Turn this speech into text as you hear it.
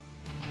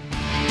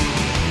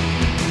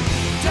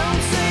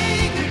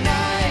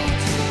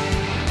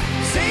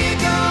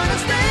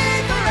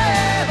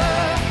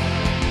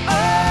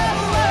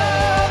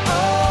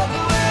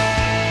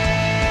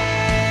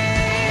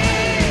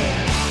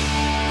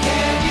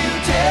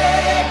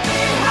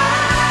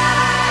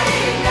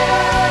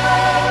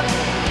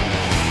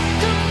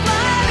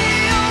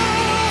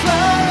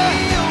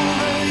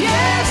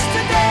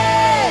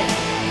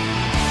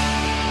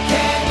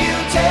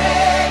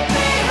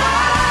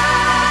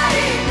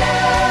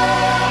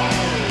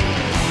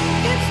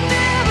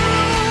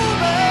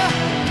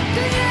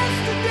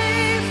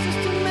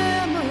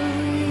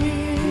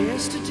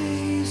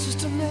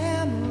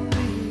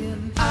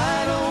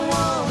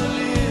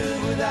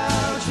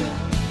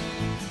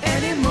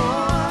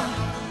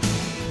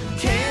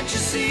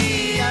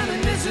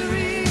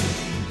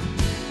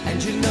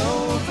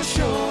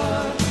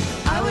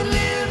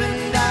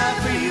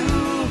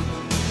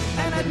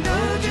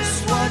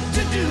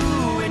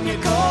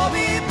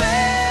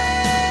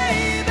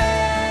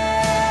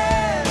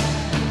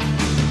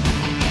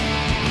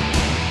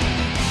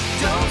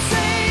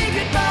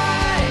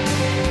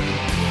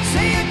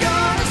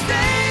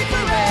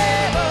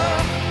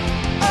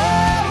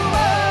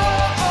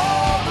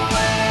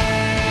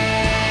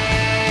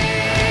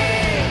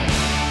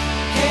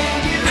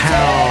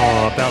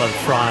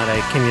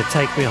Friday. Can you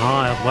take me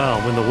higher?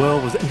 Well, when the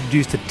world was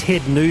introduced to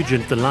Ted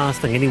Nugent, the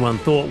last thing anyone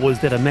thought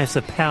was that a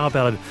massive power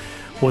ballad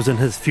was in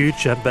his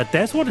future. But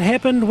that's what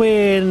happened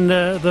when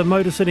the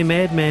Motor City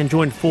Madman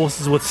joined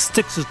forces with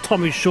Styx's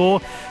Tommy Shaw,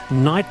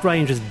 Night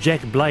Ranger's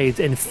Jack Blades,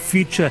 and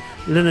future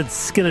Lynyrd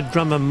Skynyrd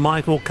drummer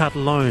Michael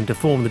Catalone to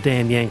form the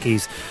Damn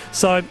Yankees.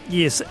 So,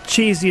 yes,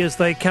 cheesy as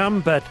they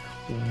come, but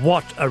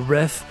what a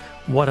riff.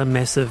 What a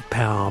massive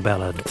power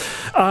ballad.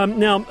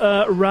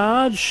 Now,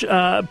 Raj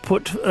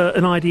put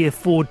an idea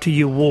forward to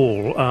you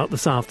all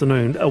this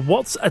afternoon.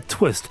 What's a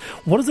twist?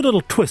 What is a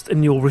little twist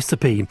in your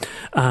recipe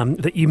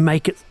that you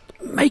make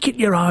it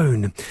your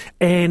own?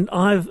 And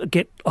I've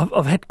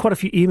had quite a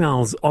few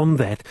emails on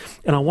that,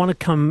 and I want to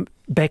come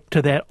back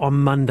to that on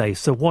Monday.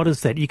 So what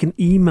is that? You can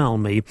email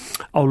me.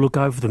 I'll look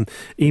over them.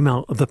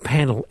 Email the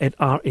panel at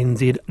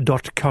rnz.co.nz.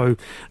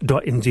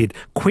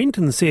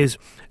 Quentin says,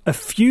 a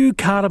few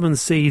cardamom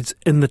seeds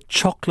in the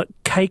chocolate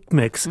cake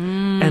mix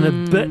and a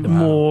bit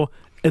more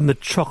in the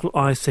chocolate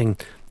icing.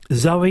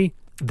 Zoe,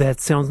 that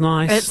sounds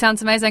nice. It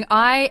sounds amazing.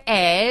 I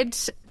add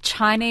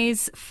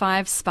Chinese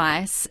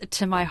 5-spice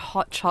to my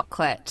hot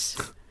chocolate.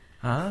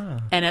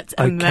 And it's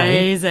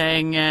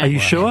amazing. Are you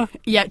sure?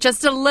 Yeah,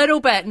 just a little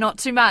bit, not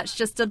too much,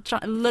 just a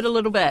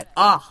little bit.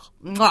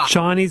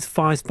 Chinese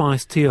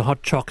 5-spice to your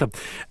hot chocolate.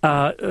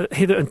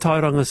 Heather in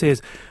Tauranga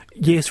says,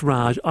 yes,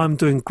 Raj, I'm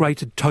doing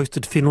grated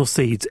toasted fennel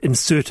seeds in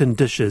certain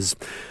dishes.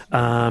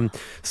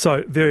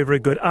 So, very, very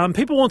good.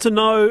 People want to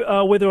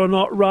know whether or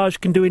not Raj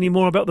can do any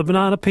more about the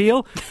banana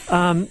peel.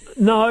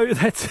 No,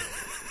 that's...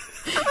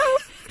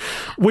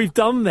 We've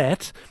done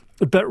that.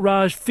 But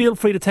Raj, feel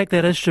free to take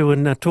that issue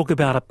and talk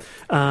about it.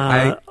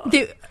 I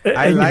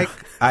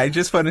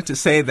just wanted to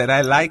say that I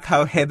like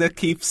how Heather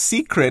keeps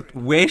secret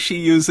where she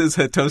uses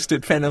her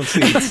toasted fennel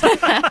seeds.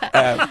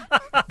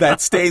 That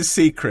stays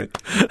secret.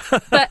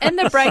 But in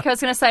the break, I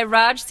was going to say,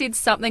 Raj said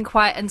something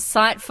quite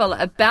insightful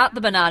about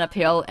the banana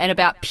peel and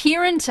about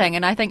parenting,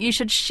 and I think you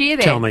should share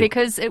that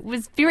because it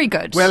was very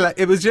good. Well,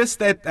 it was just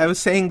that I was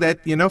saying that,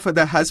 for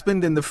the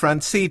husband in the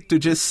front seat to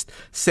just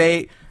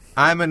say,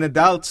 I'm an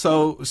adult,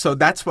 so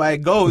that's why it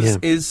goes,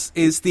 is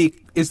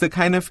the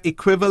kind of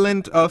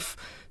equivalent of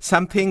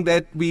something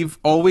that we've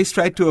always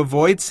tried to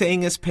avoid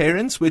saying as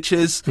parents, which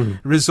is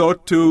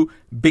resort to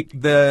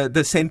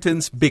the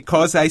sentence,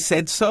 because I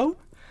said so,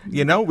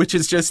 which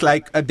is just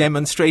like a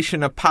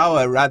demonstration of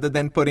power rather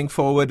than putting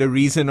forward a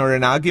reason or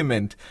an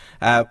argument.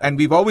 And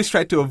we've always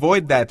tried to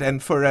avoid that.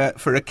 And for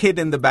a kid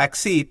in the back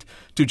seat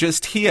to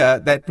just hear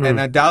that an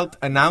adult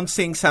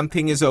announcing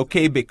something is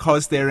okay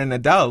because they're an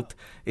adult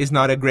is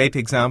not a great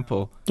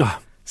example.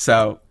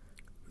 So,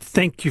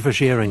 thank you for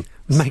sharing.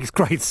 Makes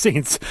great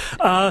sense.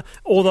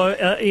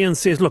 Although Ian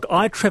says, look,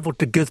 I travelled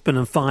to Gisborne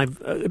and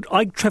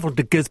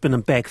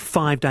back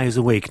 5 days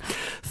a week,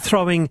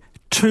 throwing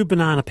 2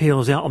 banana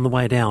peels out on the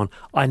way down.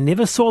 I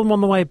never saw them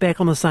on the way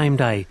back on the same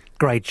day.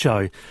 Great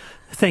show.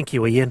 Thank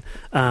you, Ian.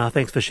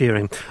 Thanks for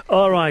sharing.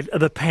 All right,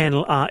 the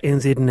panel are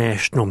NZ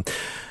National.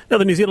 Now,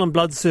 the New Zealand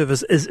Blood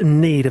Service is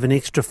in need of an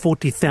extra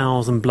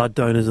 40,000 blood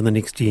donors in the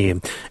next year.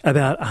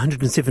 About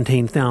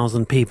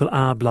 117,000 people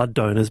are blood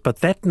donors, but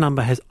that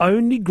number has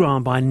only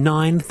grown by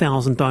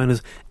 9,000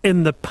 donors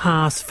in the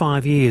past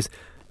 5 years,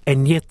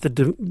 and yet the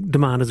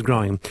demand is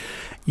growing.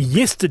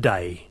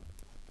 Yesterday,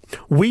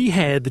 we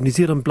had the New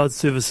Zealand Blood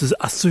Service's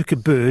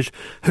Asuka Burge,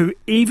 who,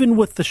 even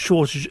with the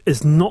shortage,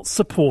 is not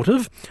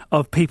supportive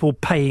of people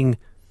paying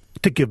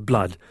to give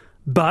blood.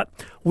 But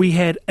we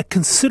had a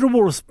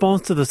considerable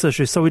response to this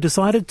issue, so we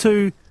decided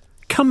to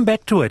come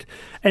back to it.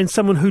 And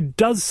someone who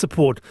does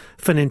support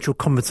financial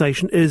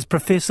compensation is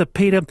Professor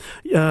Peter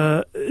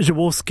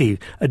Jaworski,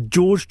 a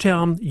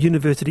Georgetown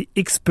University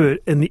expert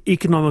in the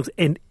economics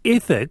and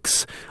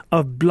ethics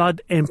of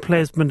blood and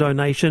plasma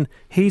donation.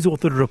 He's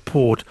authored a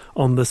report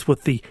on this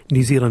with the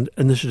New Zealand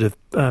Initiative.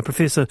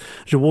 Professor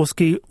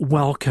Jaworski,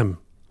 welcome.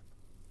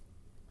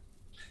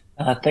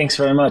 Thanks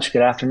very much.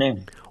 Good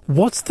afternoon.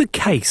 What's the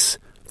case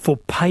for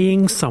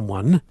paying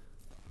someone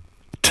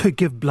to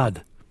give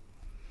blood?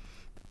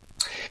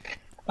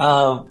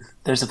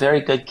 There's a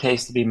very good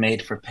case to be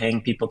made for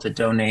paying people to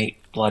donate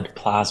blood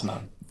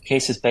plasma. The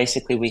case is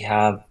basically we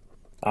have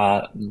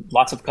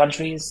lots of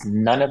countries.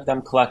 None of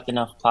them collect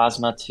enough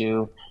plasma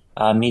to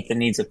meet the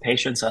needs of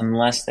patients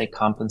unless they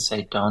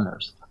compensate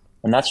donors.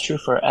 And that's true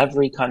for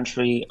every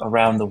country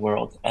around the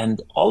world.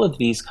 And all of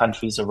these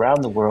countries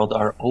around the world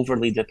are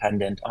overly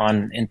dependent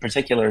on, in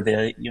particular,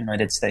 the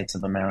United States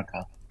of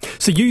America.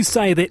 So you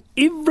say that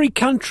every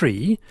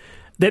country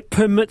that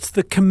permits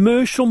the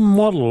commercial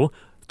model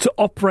to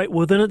operate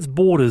within its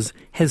borders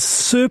has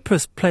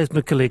surplus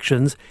plasma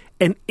collections,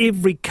 and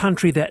every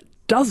country that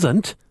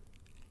doesn't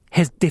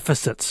has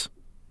deficits.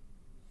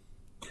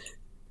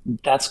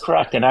 That's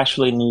correct. And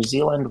actually, New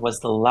Zealand was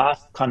the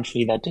last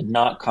country that did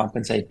not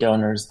compensate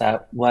donors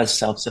that was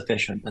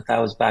self-sufficient, but that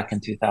was back in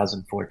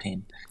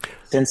 2014.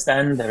 Since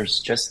then, there's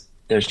just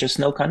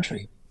no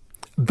country.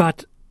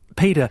 But,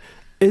 Peter,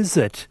 is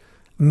it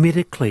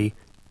medically,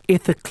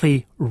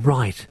 ethically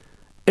right?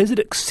 Is it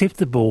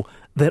acceptable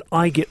that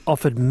I get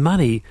offered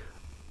money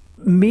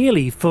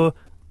merely for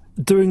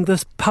doing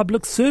this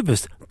public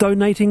service,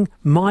 donating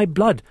my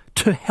blood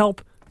to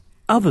help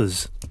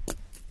others?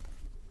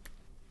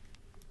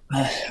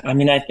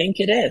 I think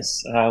it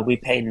is. We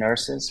pay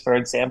nurses, for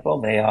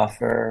example. They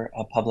offer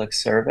a public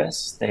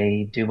service.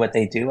 They do what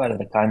they do out of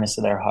the kindness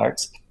of their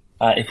hearts.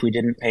 If we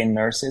didn't pay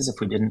nurses, if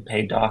we didn't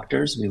pay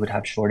doctors, we would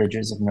have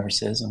shortages of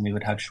nurses and we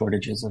would have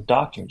shortages of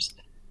doctors.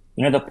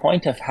 The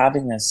point of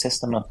having a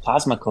system of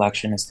plasma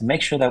collection is to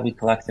make sure that we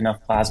collect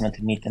enough plasma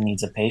to meet the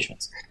needs of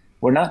patients.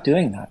 We're not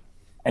doing that.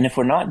 And if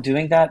we're not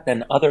doing that,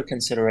 then other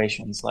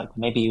considerations, like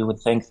maybe you would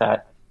think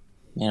that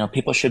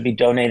people should be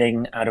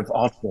donating out of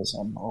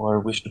altruism, or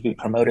we should be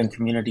promoting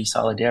community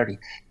solidarity.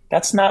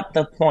 That's not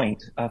the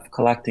point of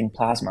collecting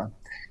plasma.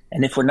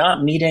 And if we're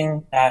not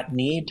meeting that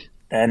need,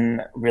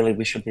 then really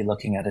we should be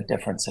looking at a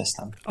different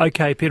system.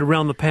 Okay, Peter,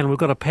 around the panel, we've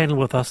got a panel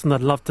with us, and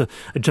I'd love to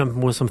jump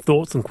in with some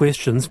thoughts and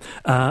questions.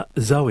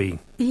 Zoe.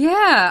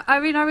 Yeah, I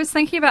was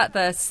thinking about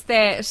this,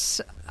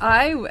 that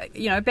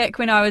back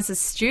when I was a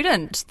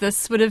student,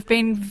 this would have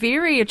been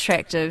very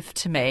attractive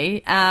to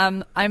me.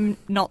 I'm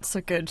not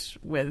so good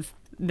with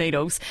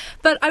needles.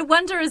 But I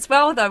wonder as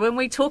well, though, when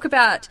we talk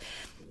about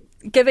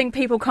giving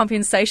people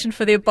compensation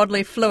for their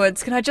bodily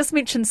fluids, can I just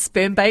mention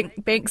sperm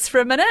banks for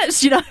a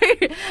minute?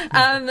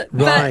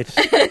 Right.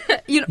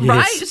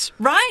 Yes.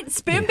 Right,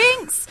 sperm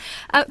banks.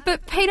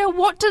 But Peter,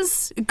 what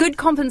does good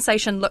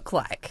compensation look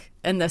like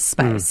in this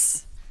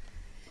space?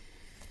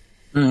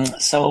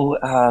 So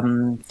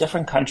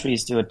different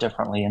countries do it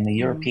differently. In the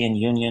European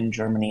Union,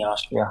 Germany,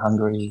 Austria,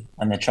 Hungary,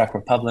 and the Czech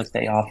Republic,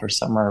 they offer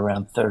somewhere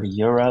around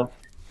 €30.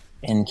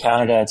 In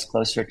Canada, it's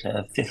closer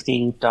to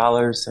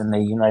 $50. In the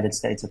United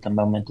States at the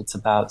moment, it's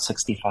about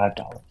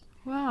 $65.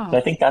 Wow. So I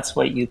think that's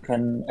what you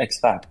can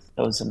expect,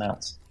 those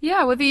amounts.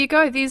 Yeah, well, there you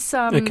go. There's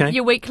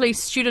your weekly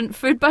student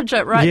food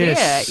budget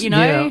there,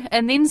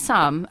 and then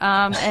some.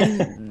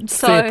 And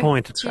so, fair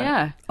point. That's right.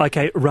 Yeah.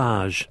 Okay,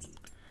 Raj.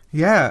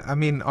 Yeah,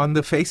 on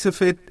the face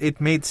of it, it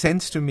made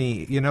sense to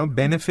me,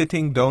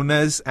 benefiting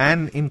donors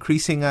and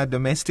increasing our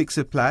domestic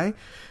supply.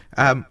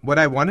 What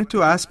I wanted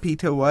to ask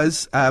Peter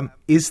was,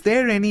 is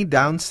there any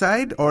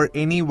downside or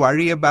any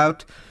worry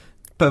about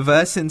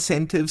perverse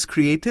incentives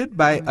created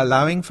by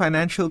allowing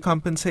financial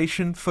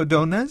compensation for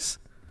donors?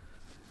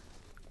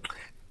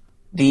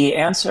 The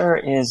answer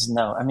is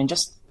no.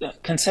 Just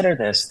consider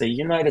this. The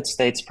United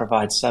States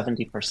provides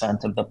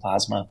 70% of the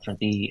plasma for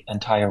the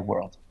entire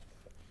world.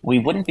 We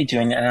wouldn't be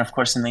doing that. And of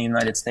course, in the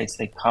United States,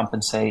 they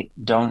compensate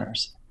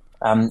donors.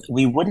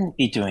 We wouldn't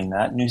be doing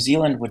that. New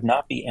Zealand would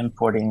not be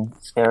importing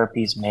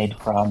therapies made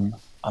from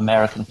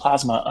American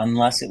plasma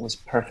unless it was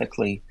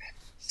perfectly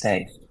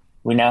safe.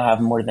 We now have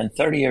more than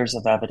 30 years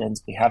of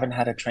evidence. We haven't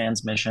had a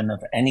transmission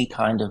of any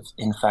kind of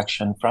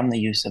infection from the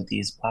use of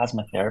these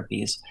plasma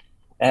therapies.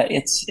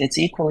 It's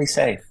equally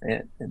safe.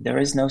 There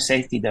is no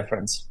safety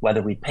difference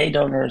whether we pay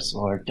donors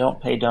or don't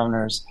pay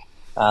donors.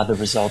 The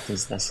result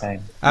is the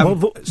same.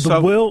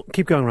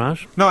 Keep going,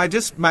 Raj. No,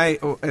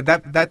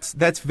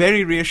 that's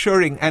very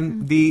reassuring.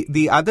 And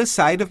the other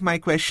side of my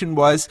question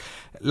was,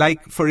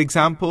 like, for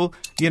example,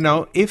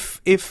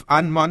 if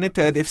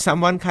unmonitored, if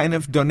someone kind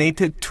of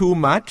donated too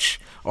much,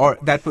 or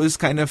that was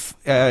kind of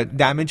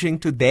damaging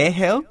to their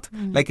health,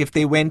 like if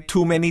they went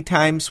too many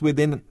times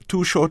within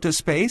too short a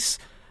space,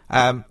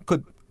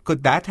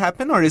 could that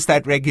happen, or is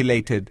that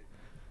regulated?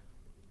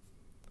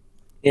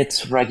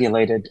 It's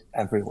regulated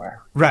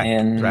everywhere. Right.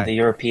 In the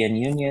European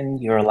Union,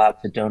 you're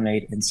allowed to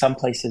donate. In some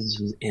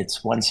places,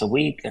 it's once a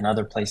week. In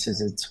other places,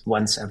 it's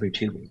once every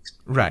 2 weeks.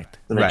 Right.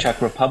 In the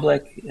Czech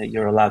Republic,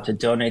 you're allowed to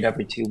donate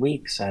every 2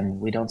 weeks, and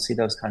we don't see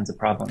those kinds of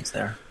problems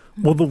there.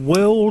 Well, the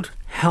World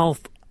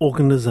Health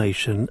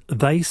Organization,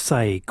 they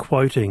say,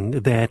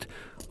 quoting, that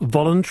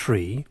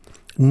voluntary,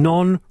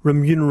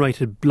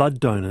 non-remunerated blood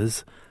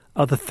donors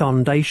are the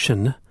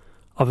foundation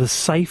of a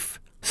safe,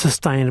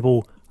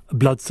 sustainable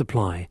blood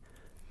supply.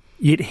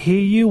 Yet here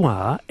you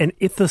are, an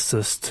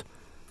ethicist,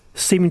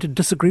 seeming to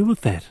disagree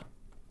with that.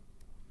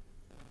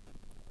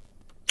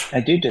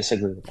 I do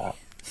disagree with that.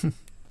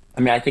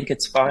 I think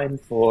it's fine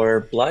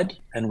for blood,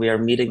 and we are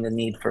meeting the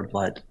need for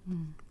blood.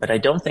 But I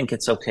don't think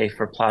it's okay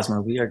for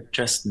plasma. We are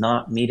just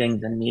not meeting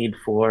the need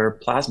for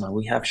plasma.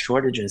 We have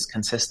shortages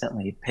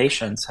consistently.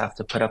 Patients have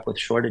to put up with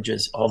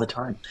shortages all the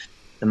time.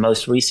 The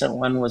most recent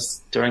one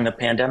was during the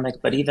pandemic,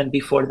 but even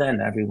before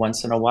then, every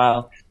once in a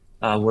while,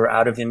 we're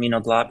out of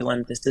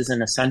immunoglobulin. This is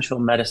an essential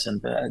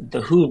medicine.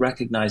 The WHO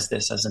recognized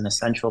this as an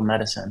essential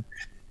medicine.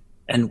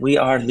 And we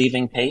are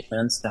leaving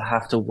patients to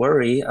have to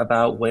worry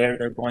about where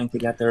they're going to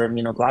get their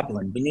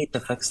immunoglobulin. We need to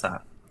fix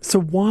that. So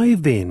why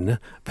then,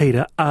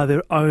 Peter, are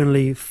there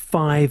only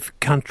 5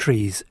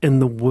 countries in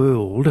the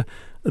world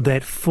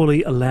that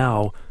fully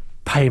allow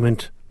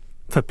payment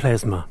for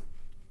plasma?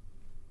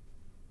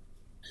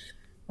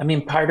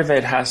 Part of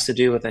it has to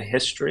do with the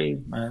history.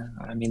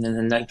 In the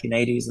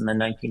 1980s and the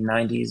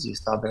 1990s, you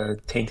saw the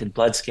tainted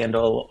blood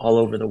scandal all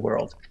over the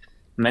world.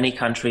 Many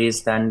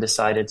countries then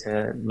decided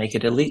to make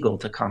it illegal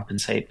to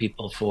compensate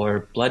people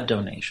for blood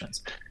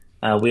donations.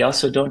 We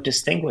also don't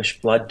distinguish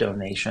blood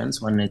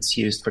donations when it's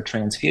used for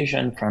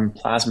transfusion from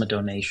plasma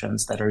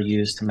donations that are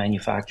used to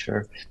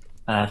manufacture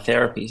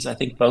therapies. I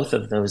think both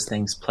of those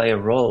things play a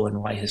role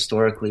in why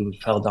historically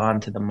we've held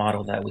on to the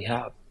model that we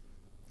have.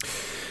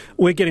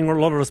 We're getting a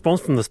lot of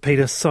response from this,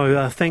 Peter,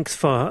 so thanks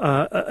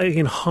for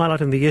again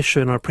highlighting the issue,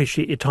 and I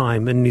appreciate your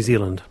time in New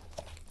Zealand.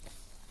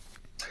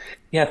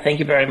 Yeah, thank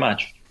you very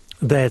much.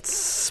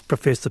 That's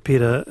Professor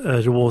Peter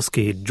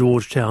Jaworski,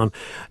 Georgetown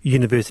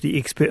University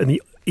expert in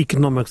the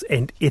economics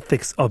and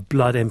ethics of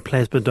blood and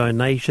plasma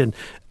donation.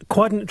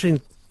 Quite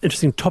an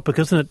interesting topic,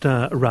 isn't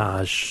it,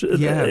 Raj?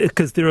 Yeah.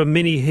 Because there are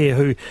many here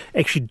who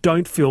actually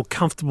don't feel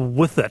comfortable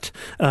with it,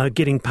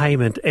 getting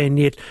payment, and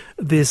yet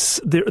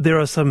there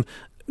are some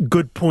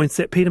good points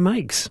that Peter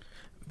makes.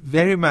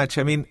 Very much.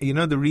 I mean,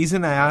 the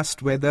reason I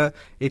asked whether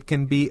it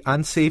can be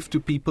unsafe to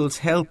people's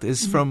health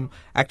is from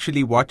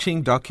actually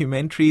watching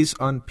documentaries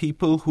on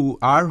people who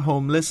are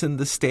homeless in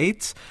the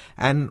States.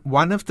 And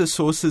one of the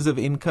sources of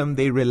income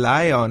they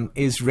rely on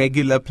is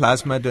regular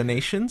plasma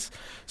donations.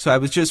 So I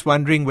was just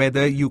wondering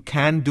whether you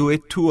can do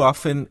it too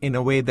often in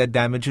a way that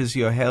damages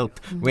your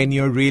health when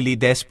you're really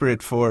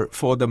desperate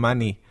for the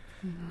money.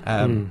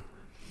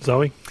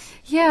 Zoe?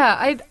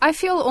 Yeah, I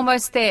feel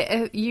almost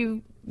that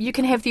you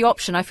can have the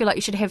option. I feel like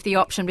you should have the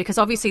option because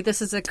obviously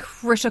this is a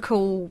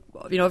critical,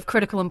 of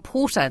critical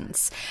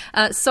importance.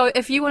 So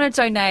if you want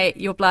to donate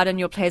your blood and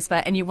your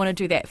plasma and you want to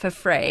do that for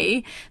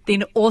free,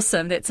 then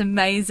awesome. That's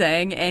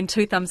amazing. And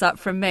 2 thumbs up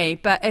from me.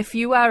 But if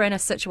you are in a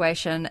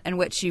situation in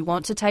which you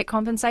want to take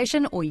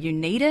compensation or you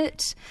need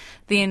it,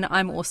 then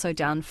I'm also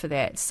down for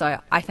that.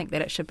 So I think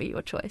that it should be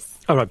your choice.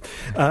 All right.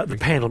 The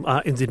panel,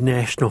 NZ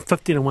National,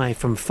 15 away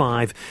from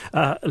 5.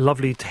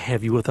 Lovely to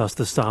have you with us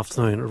this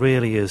afternoon. It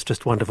really is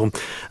just wonderful.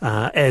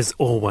 As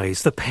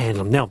always, the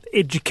panel. Now,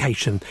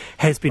 education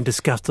has been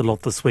discussed a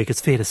lot this week.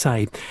 It's fair to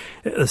say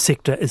the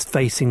sector is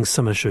facing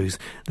some issues.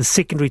 The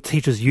Secondary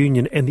Teachers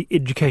Union and the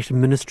Education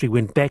Ministry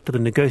went back to the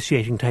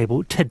negotiating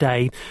table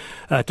today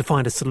to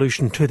find a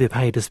solution to their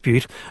pay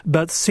dispute.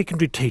 But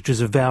secondary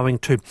teachers are vowing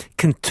to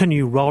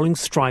continue rolling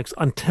strikes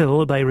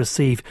until they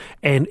receive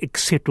an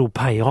acceptable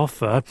pay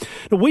offer.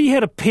 Now, we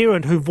had a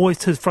parent who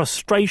voiced his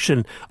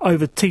frustration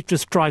over teacher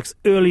strikes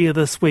earlier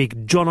this week.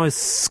 Jono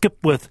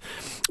Skipworth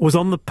was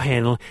on the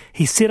panel.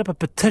 He set up a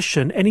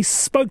petition and he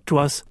spoke to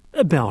us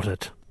about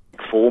it.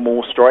 4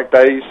 more strike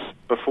days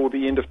before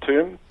the end of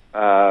term.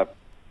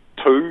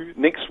 2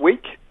 next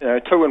week.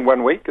 2 in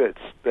 1 week.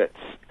 That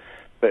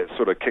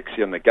sort of kicks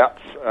you in the guts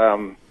a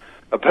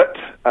bit.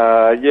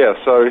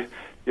 So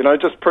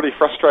just pretty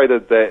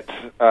frustrated that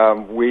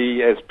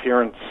we as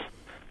parents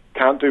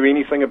can't do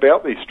anything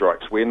about these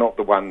strikes. We're not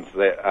the ones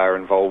that are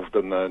involved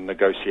in the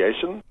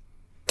negotiation.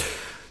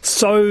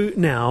 So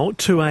now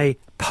to a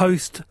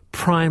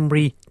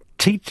post-primary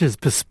teacher's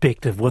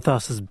perspective. With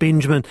us is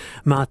Benjamin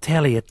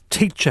Martelli, a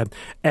teacher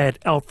at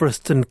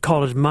Alfriston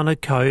College,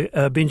 Manukau.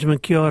 Benjamin,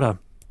 kia ora.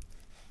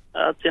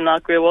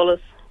 Tēnā koe,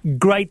 Wallace.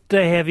 Great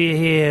to have you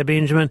here,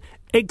 Benjamin.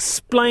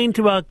 Explain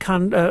to our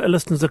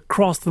listeners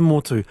across the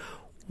motu,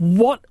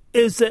 what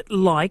is it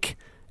like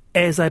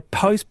as a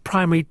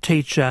post-primary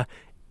teacher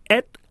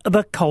at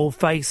the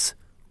coalface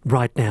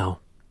right now?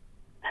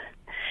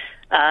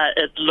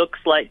 It looks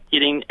like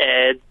getting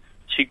ads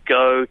to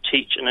go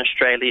teach in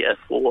Australia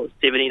for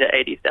 $70,000 to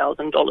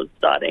 $80,000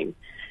 starting,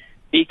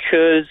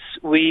 because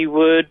we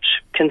would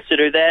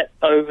consider that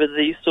over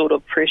the sort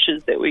of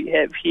pressures that we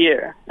have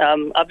here.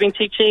 I've been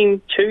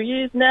teaching 2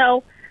 years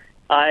now.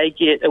 I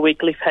get a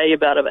weekly pay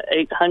about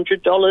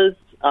 $800.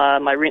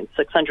 My rent's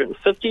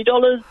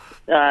 $650.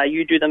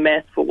 You do the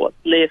math for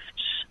what's left.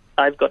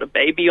 I've got a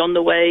baby on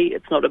the way.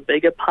 It's not a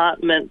big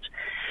apartment.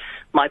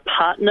 My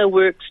partner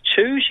works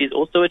too. She's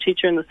also a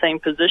teacher in the same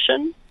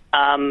position.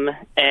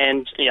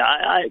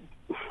 I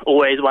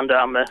always wonder,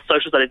 I'm a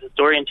social studies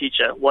historian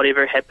teacher,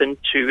 whatever happened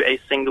to a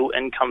single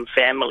income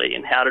family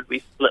and how did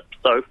we slip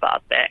so far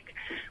back?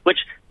 Which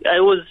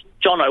it was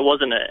Jono,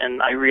 wasn't it?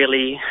 And I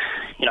really,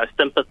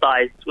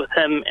 sympathized with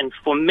him. And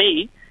for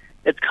me,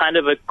 it's kind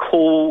of a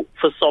call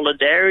for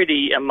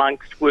solidarity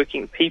amongst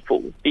working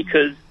people,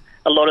 because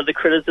a lot of the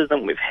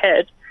criticism we've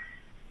had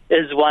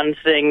is one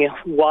thing,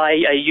 why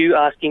are you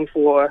asking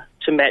to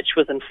match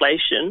with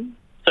inflation?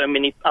 So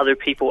many other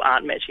people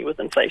aren't matching with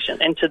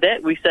inflation. And to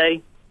that we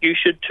say, you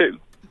should too,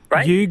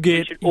 right? We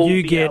should all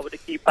be able to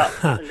keep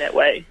up in that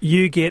way.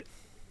 You get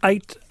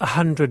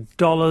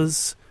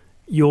 $800,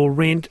 your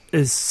rent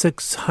is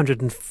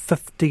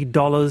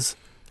 $650.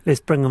 Let's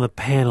bring on the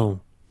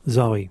panel,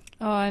 Zoe.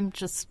 Oh, I'm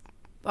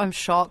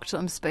shocked.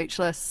 I'm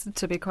speechless,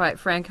 to be quite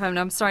frank.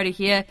 I'm sorry to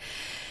hear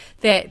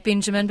that,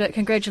 Benjamin, but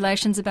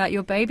congratulations about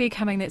your baby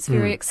coming. That's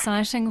very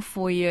exciting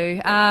for you.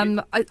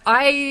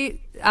 I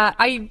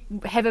I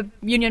have a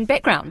union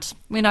background.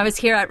 When I was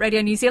here at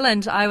Radio New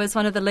Zealand, I was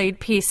one of the lead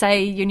PSA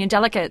union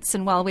delegates,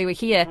 and while we were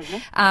here,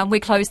 we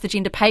closed the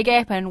gender pay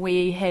gap, and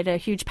we had a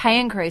huge pay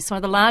increase, one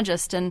of the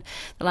largest in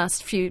the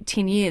last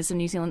 10 years in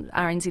New Zealand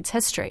RNZ's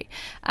history.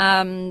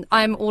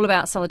 I'm all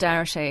about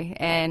solidarity,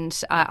 and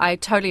I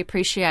totally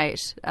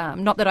appreciate,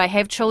 not that I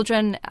have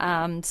children,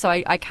 so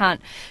I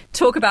can't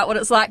talk about what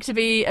it's like to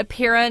be a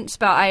parent,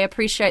 but I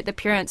appreciate the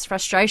parents'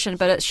 frustration,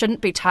 but it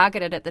shouldn't be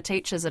targeted at the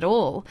teachers at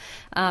all.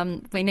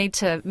 We need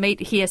to meet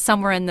here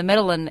somewhere in the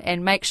middle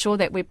and make sure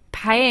that we're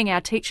paying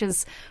our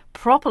teachers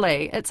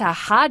properly. It's a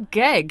hard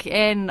gig,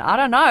 and I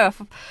don't know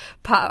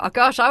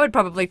I would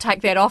probably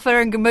take that offer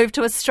and move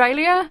to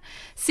Australia.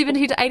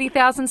 70 to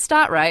 80,000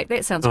 start rate.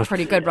 That sounds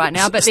pretty good right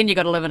now, but then you've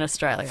got to live in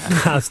Australia.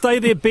 Stay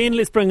there, Ben.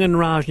 Let's bring in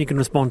Raj, and you can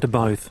respond to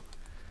both.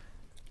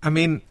 I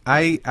mean,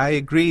 I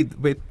agreed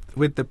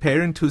with the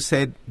parent who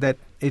said that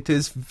it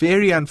is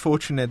very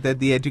unfortunate that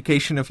the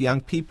education of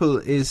young people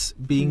is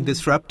being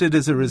disrupted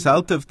as a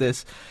result of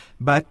this.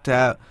 But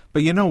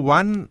you know,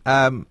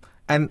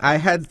 and I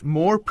had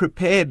more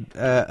prepared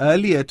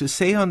earlier to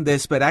say on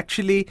this, but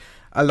actually,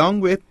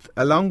 along with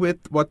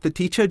what the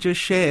teacher just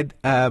shared,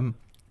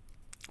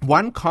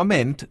 one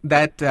comment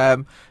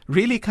that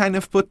really kind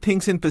of put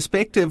things in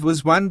perspective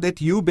was one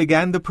that you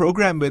began the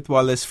program with,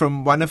 Wallace,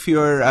 from one of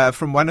your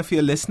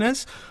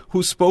listeners,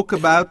 who spoke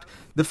about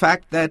the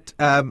fact that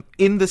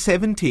in the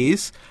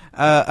 70s,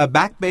 a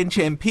backbench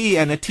MP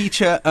and a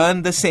teacher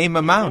earned the same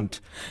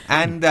amount,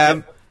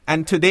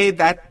 and today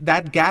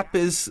that gap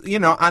is, you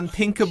know,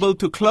 unthinkable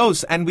to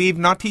close. And we're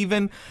not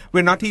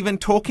even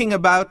talking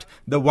about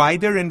the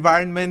wider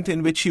environment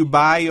in which you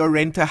buy or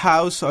rent a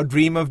house or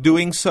dream of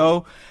doing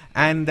so,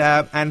 and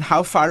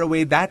how far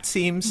away that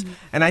seems.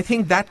 And I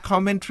think that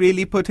comment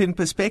really put in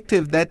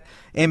perspective that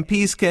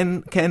MPs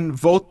can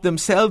vote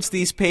themselves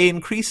these pay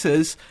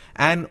increases,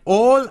 and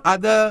all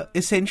other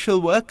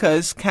essential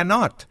workers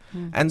cannot.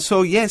 And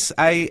so, yes,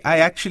 I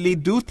actually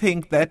do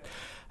think that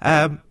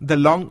the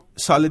long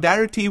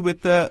solidarity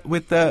with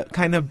the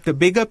kind of the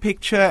bigger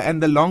picture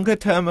and the longer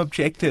term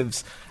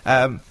objectives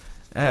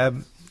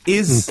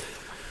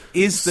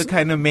is the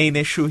kind of main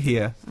issue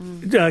here.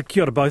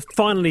 Kia ora both.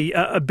 Finally,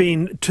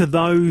 Ben, to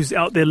those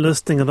out there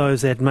listening, or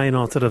those that may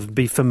not sort of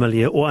be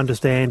familiar or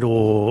understand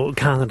or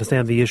can't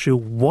understand the issue,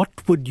 what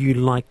would you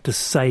like to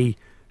say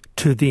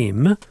to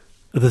them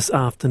this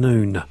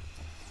afternoon?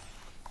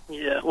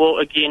 Yeah, well,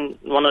 again,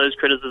 one of those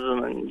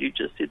criticisms, and you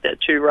just said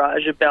that too,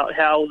 Raj, about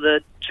how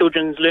the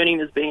children's learning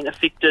is being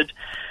affected.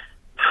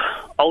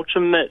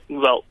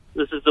 Well,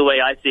 this is the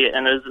way I see it,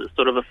 and it is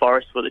sort of a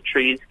forest for the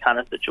trees kind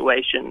of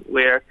situation,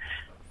 where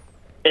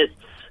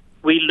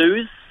we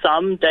lose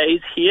some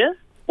days here,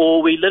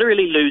 or we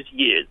literally lose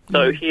years.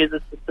 So here's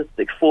a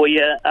statistic for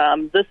you.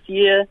 This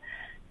year,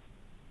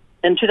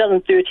 in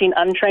 2013,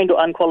 untrained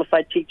or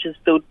unqualified teachers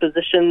filled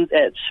positions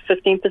at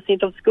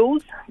 15% of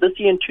schools. This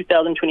year, in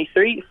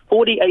 2023,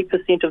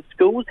 48% of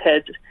schools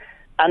had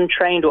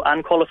untrained or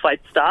unqualified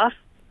staff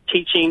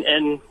teaching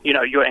in, you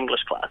know, your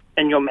English class,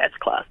 in your maths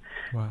class.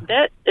 Wow.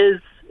 That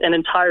is an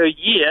entire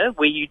year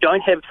where you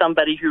don't have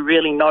somebody who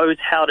really knows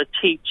how to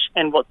teach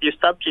and what their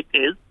subject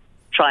is,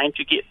 trying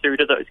to get through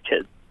to those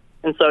kids.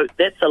 And so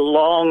that's a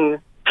long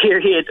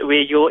period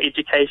where your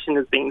education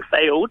is being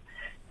failed.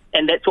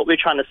 And that's what we're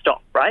trying to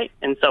stop, right?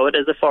 And so it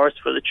is a forest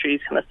for the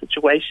trees kind of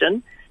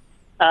situation.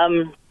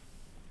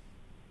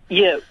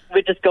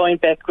 We're just going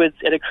backwards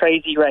at a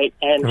crazy rate,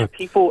 and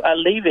people are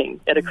leaving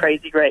at a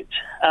crazy rate.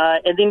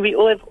 And then we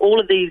all have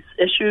all of these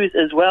issues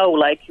as well,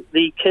 like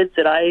the kids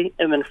that I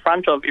am in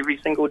front of every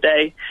single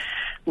day.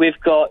 We've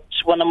got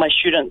one of my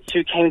students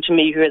who came to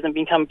me who hasn't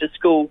been coming to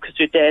school because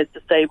her dad's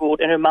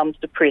disabled and her mum's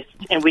depressed.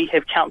 And we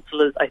have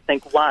counsellors, I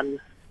think one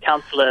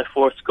counsellor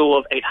for a school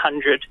of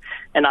 800,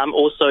 and I'm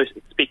also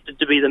expected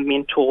to be the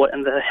mentor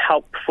and the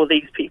help for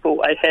these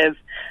people. I have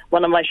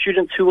one of my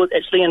students who was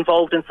actually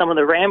involved in some of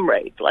the ram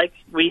raids. Like,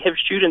 we have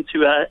students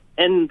who are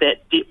in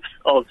that depth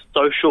of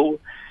social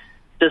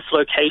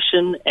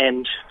dislocation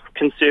and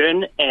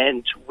concern,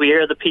 and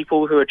we're the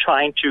people who are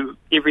trying to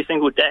every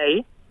single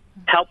day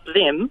help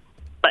them,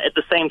 but at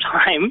the same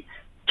time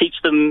teach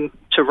them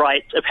to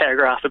write a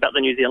paragraph about the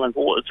New Zealand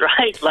wars,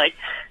 right? Like,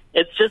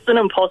 it's just an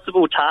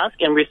impossible task,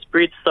 and we're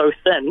spread so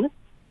thin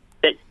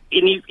that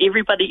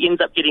everybody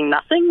ends up getting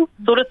nothing,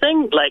 sort of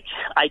thing. Like,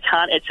 I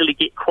can't actually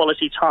get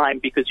quality time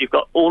because you've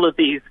got all of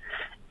these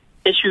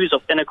issues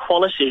of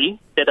inequality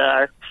that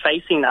are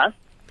facing us,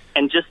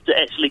 and just to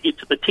actually get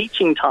to the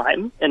teaching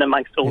time in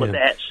amongst all of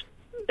that,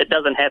 it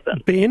doesn't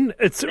happen. Ben,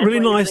 it's really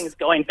nice. Everything's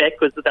going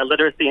backwards with our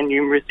literacy and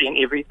numeracy and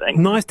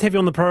everything. Nice to have you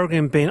on the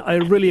program, Ben. I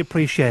really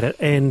appreciate it,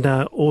 and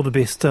all the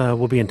best.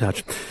 We'll be in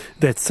touch.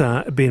 That's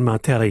Ben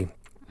Martelli,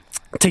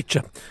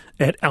 teacher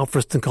at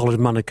Alfriston College,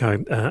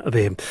 Manukau,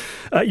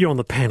 there. You're on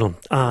the panel,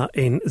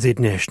 NZ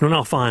National.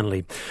 Now,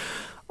 finally,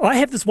 I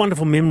have this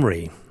wonderful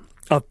memory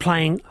of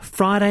playing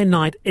Friday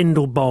night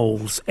indoor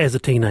bowls as a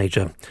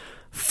teenager.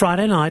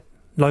 Friday night,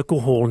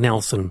 local hall,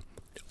 Nelson.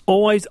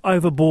 Always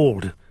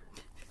overboard.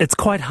 It's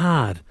quite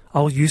hard.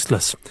 I was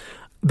useless.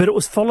 but it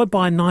was followed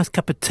by a nice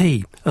cup of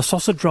tea, a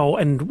sausage roll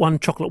and one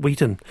chocolate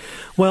wheaten.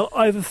 Well,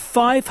 over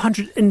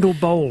 500 indoor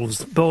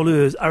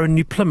bowlers are in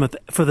New Plymouth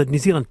for the New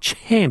Zealand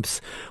Champs,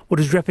 what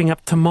is wrapping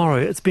up tomorrow.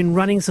 It's been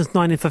running since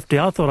 1950.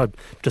 I thought I'd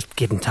just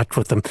get in touch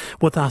with them.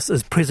 With us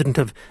is President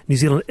of New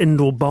Zealand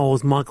Indoor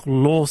Bowls, Michael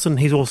Lawson.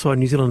 He's also a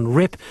New Zealand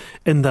rep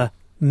in the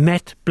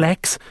Matt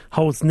Blacks,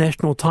 holds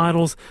national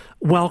titles.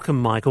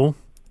 Welcome, Michael.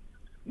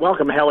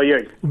 Welcome, how are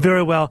you?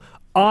 Very well.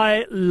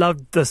 I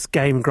loved this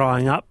game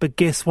growing up, but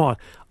guess what?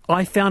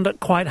 I found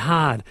it quite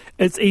hard.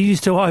 It's easy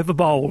to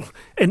overbowl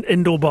in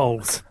indoor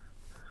bowls.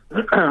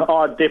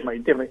 Oh,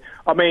 definitely.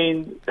 I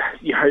mean,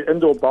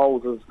 indoor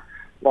bowls is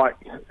like,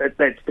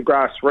 that's the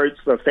grassroots,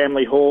 the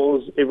family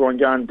halls, everyone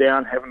going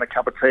down, having a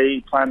cup of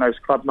tea, playing those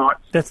club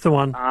nights. That's the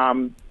one.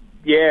 And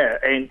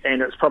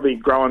it's probably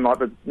growing like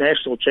the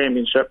national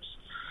championships.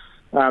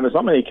 There's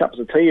not many cups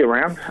of tea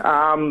around.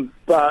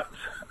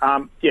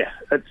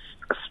 It's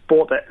a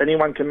sport that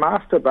anyone can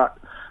master, but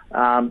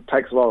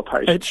takes a lot of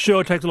patience. It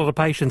sure takes a lot of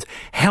patience.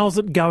 How's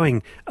it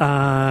going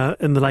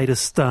in the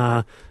latest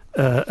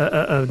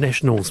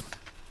nationals?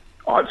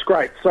 Oh, it's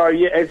great. So,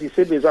 as you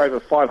said, there's over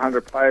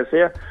 500 players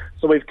here.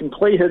 So we've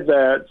completed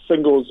the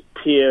singles,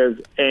 pairs,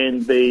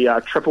 and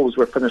the triples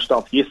were finished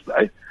off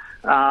yesterday.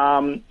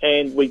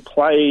 And we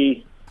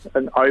play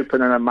an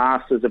Open and a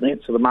Masters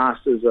event. So the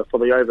Masters are for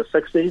the over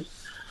 60s.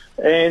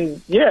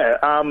 And,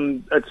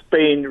 it's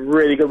been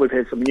really good. We've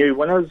had some new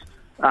winners.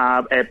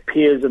 At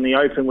pairs in the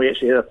Open, we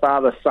actually had a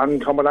father-son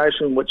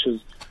combination, which is,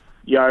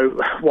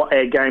 what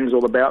our game's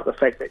all about, the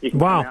fact that you can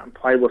come out and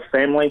play with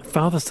family.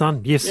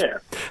 Father-son, yes. Yeah.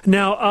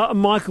 Now,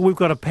 Michael, we've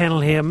got a panel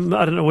here.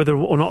 I don't know whether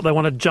or not they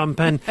want to jump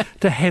in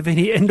to have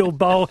any indoor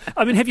bowl.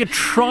 I mean, have you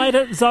tried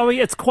it, Zoe?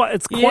 It's quite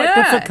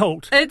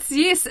difficult. It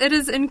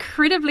is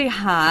incredibly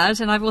hard,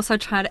 and I've also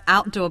tried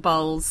outdoor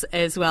bowls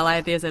as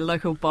well. There's a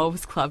local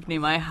bowls club near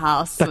my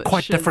house. They're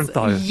quite different,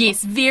 though.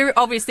 Yes, very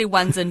obviously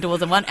one's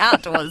indoors and one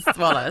outdoors,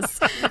 Wallace.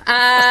 But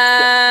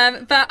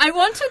I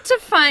wanted to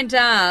find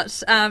out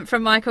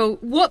from Michael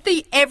what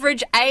the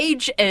average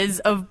age is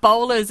of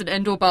bowlers and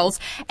indoor bowls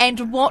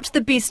and what the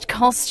best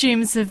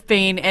costumes have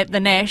been at the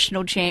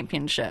national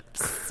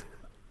championships.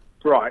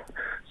 Right.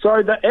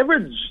 So the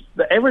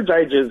average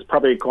age is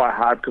probably quite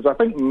hard because I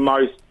think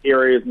most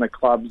areas in the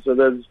clubs it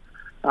is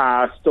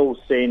still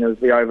seen as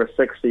the over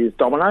 60s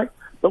dominate.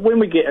 But when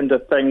we get into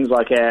things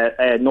like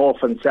our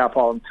North and South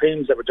Island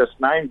teams that were just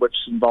named, which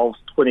involves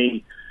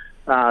 10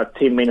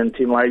 men and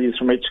 10 ladies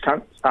from each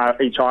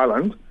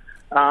island,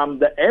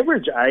 the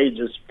average age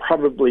is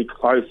probably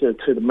closer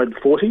to the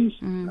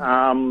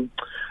mid-40s.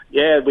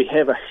 We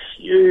have a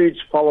huge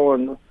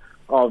following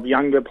of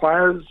younger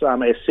players.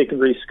 Our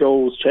secondary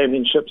schools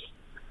championships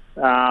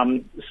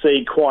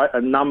see quite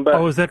a number.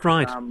 Oh, is that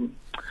right?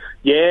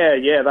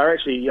 They're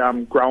actually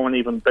growing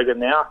even bigger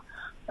now.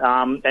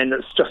 And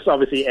it's just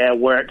obviously our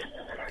work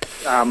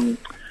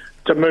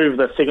to move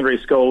the secondary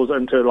schools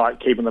into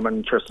keeping them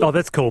interested. Oh,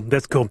 that's cool.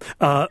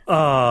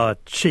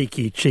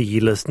 Cheeky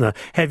listener.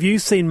 Have you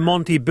seen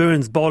Monty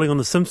Burns bowling on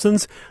The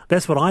Simpsons?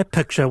 That's what I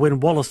picture when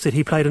Wallace said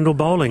he played indoor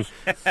bowling.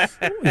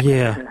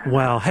 Yeah,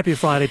 wow. Happy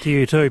Friday to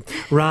you too.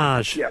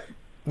 Raj. Yeah.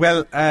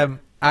 Well,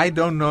 I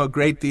don't know a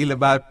great deal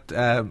about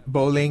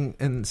bowling,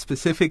 and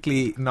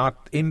specifically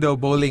not indoor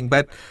bowling,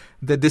 but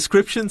the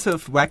descriptions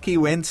of Wacky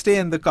Wednesday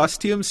and the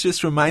costumes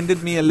just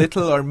reminded me a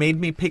little, or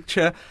made me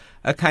picture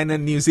a kind of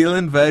New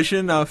Zealand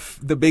version of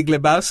The Big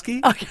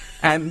Lebowski. Okay.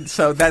 And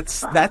so that's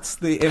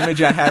the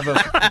image I have of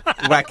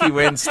Wacky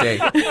Wednesday.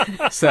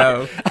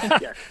 So,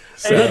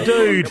 the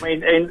dude. I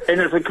mean, and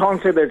it's a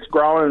concept that's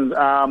grown.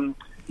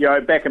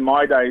 Back in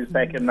my days,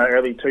 back in the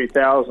early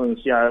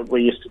 2000s,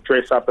 we used to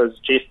dress up as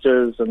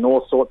jesters and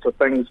all sorts of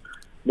things.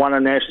 Won a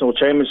national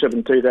championship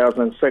in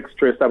 2006,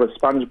 dressed up as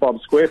SpongeBob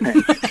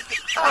SquarePants.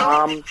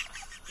 And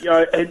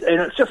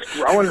it's just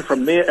growing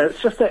from there.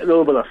 It's just that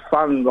little bit of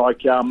fun.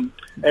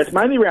 It's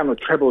mainly around the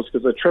triples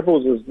because the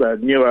triples is the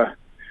newer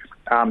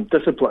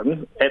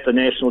discipline at the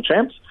national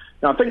champs.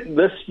 Now, I think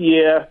this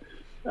year,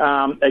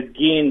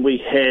 again, we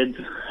had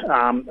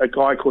a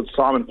guy called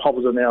Simon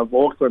Poppleton out of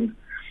Auckland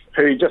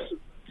who just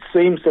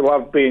seems to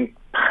love being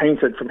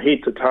painted from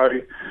head to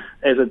toe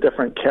as a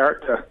different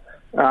character.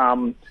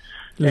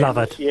 Love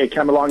it. Yeah,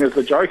 come along as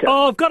the Joker.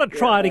 Oh, I've got to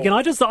try it again.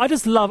 I just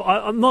love.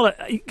 I'm not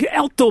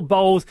outdoor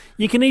bowls.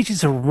 You can easily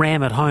just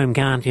ram at home,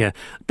 can't you?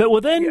 But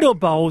with indoor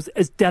bowls,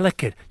 it's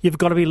delicate. You've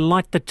got to be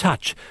light to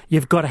touch.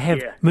 You've got to have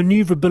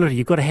manoeuvrability.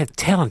 You've got to have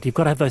talent. You've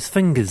got to have those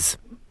fingers.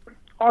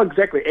 Oh,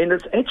 exactly. And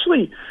it's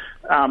actually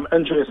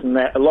interesting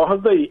that a lot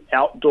of the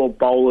outdoor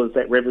bowlers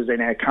that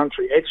represent our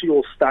country actually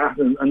all start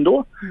in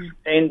indoor.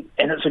 And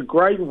it's a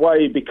great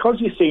way because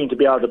you seem to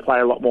be able to play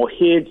a lot more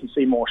heads and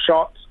see more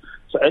shots.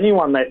 So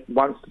anyone that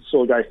wants to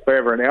sort of go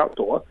further and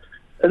outdoor,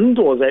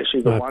 indoors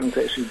actually the ones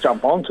to actually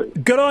jump onto.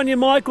 Good on you,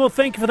 Michael.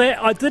 Thank you for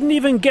that. I didn't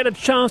even get a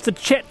chance to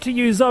chat to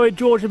you, Zoe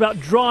George, about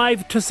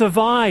Drive to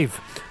Survive.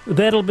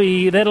 That'll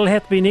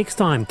have to be next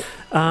time.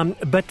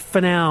 But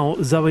for now,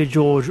 Zoe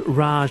George,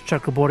 Raj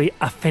Chakraborti,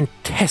 a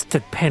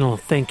fantastic panel.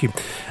 Thank you.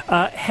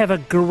 Have a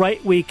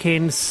great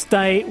weekend.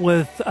 Stay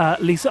with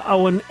Lisa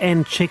Owen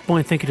and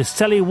Checkpoint. Thank you to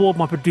Sally Ward,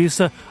 my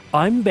producer.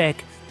 I'm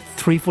back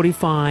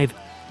 3:45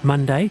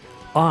 Monday.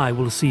 I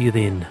will see you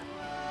then.